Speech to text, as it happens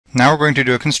Now we're going to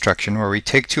do a construction where we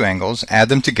take two angles, add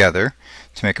them together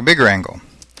to make a bigger angle.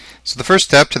 So the first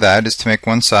step to that is to make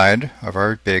one side of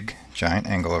our big giant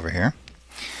angle over here.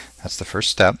 That's the first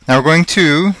step. Now we're going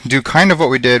to do kind of what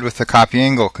we did with the copy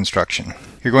angle construction.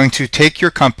 You're going to take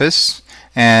your compass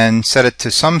and set it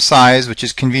to some size which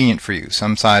is convenient for you.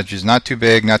 Some size which is not too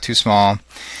big, not too small.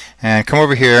 And come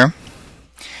over here.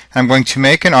 I'm going to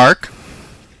make an arc.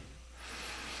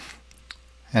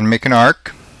 And make an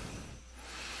arc.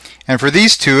 And for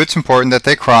these two, it's important that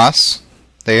they cross.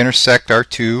 They intersect our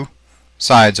two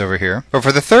sides over here. But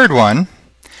for the third one,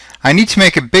 I need to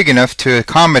make it big enough to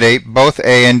accommodate both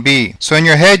A and B. So in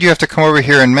your head, you have to come over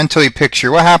here and mentally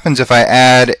picture what happens if I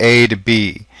add A to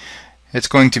B. It's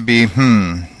going to be,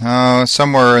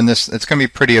 somewhere in this, it's going to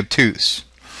be pretty obtuse.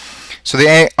 So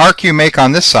the arc you make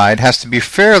on this side has to be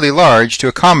fairly large to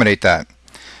accommodate that.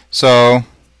 So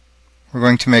we're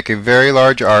going to make a very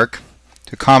large arc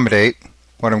to accommodate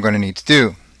what I'm going to need to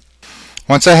do.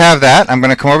 Once I have that, I'm going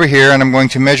to come over here and I'm going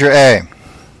to measure A.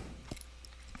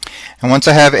 And once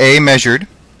I have A measured,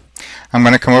 I'm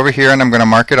going to come over here and I'm going to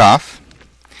mark it off.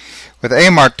 With A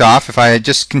marked off, if I had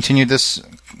just continued this,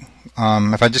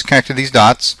 if I just connected these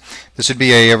dots, this would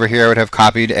be A over here. I would have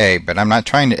copied A, but I'm not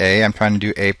trying to A. I'm trying to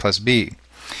do A plus B.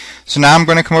 So now I'm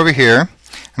going to come over here.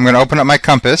 I'm going to open up my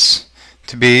compass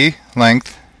to be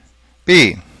length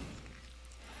B.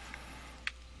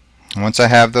 And once I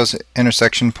have those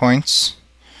intersection points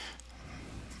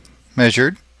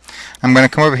measured, I'm going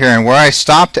to come over here, and where I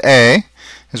stopped A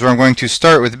is where I'm going to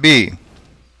start with B.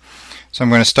 So I'm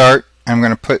going to start, I'm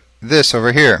going to put this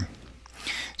over here.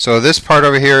 So this part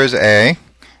over here is A,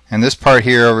 and this part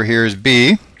here over here is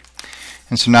B.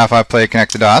 And so now if I play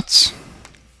connect the dots,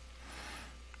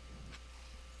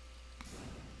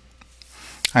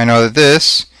 I know that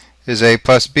this is A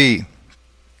plus B.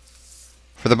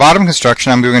 For the bottom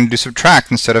construction, I'm going to do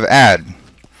subtract instead of add.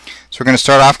 So we're going to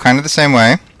start off kind of the same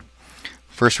way.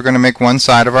 First we're going to make one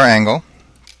side of our angle.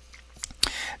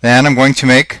 Then I'm going to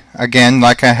make, again,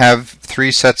 like I have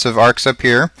 3 sets of arcs up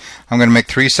here, I'm going to make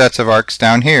 3 sets of arcs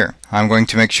down here. I'm going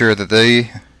to make sure that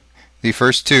the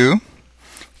first two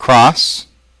cross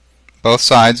both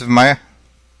sides of my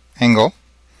angle.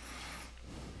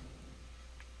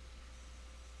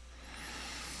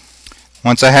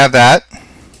 Once I have that,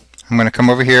 I'm going to come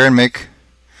over here and make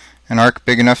an arc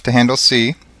big enough to handle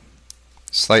C,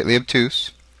 slightly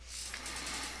obtuse.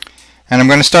 And I'm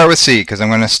going to start with C because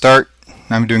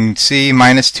I'm doing C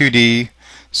minus 2D,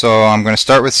 so I'm going to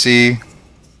start with C.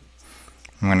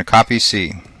 I'm going to copy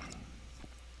C.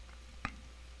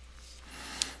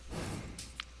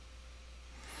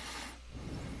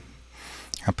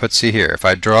 I'll put C here. If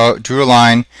I drew a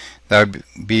line, that would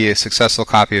be a successful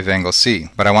copy of angle C.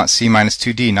 But I want C minus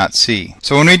 2D, not C.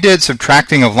 So when we did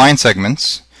subtracting of line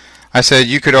segments, I said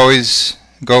you could always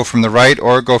go from the right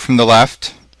or go from the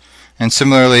left. And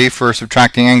similarly, for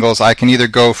subtracting angles, I can either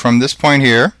go from this point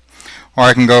here, or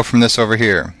I can go from this over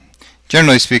here.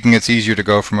 Generally speaking, it's easier to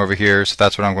go from over here, so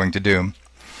that's what I'm going to do.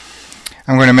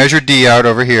 I'm going to measure D out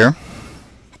over here,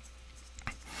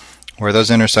 where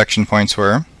those intersection points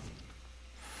were.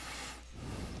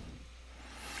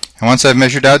 And once I've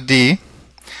measured out D,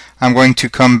 I'm going to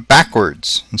come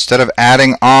backwards. Instead of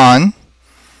adding on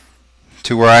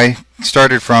to where I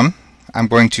started from, I'm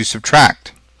going to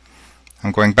subtract.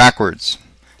 I'm going backwards.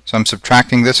 So I'm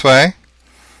subtracting this way,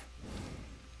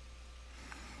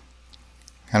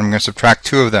 and I'm going to subtract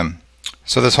 2 of them.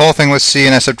 So this whole thing was C,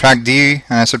 and I subtract D,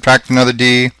 and I subtract another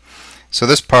D. So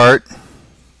this part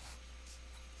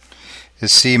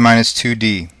is C minus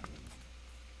 2D.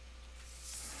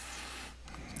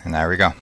 And there we go.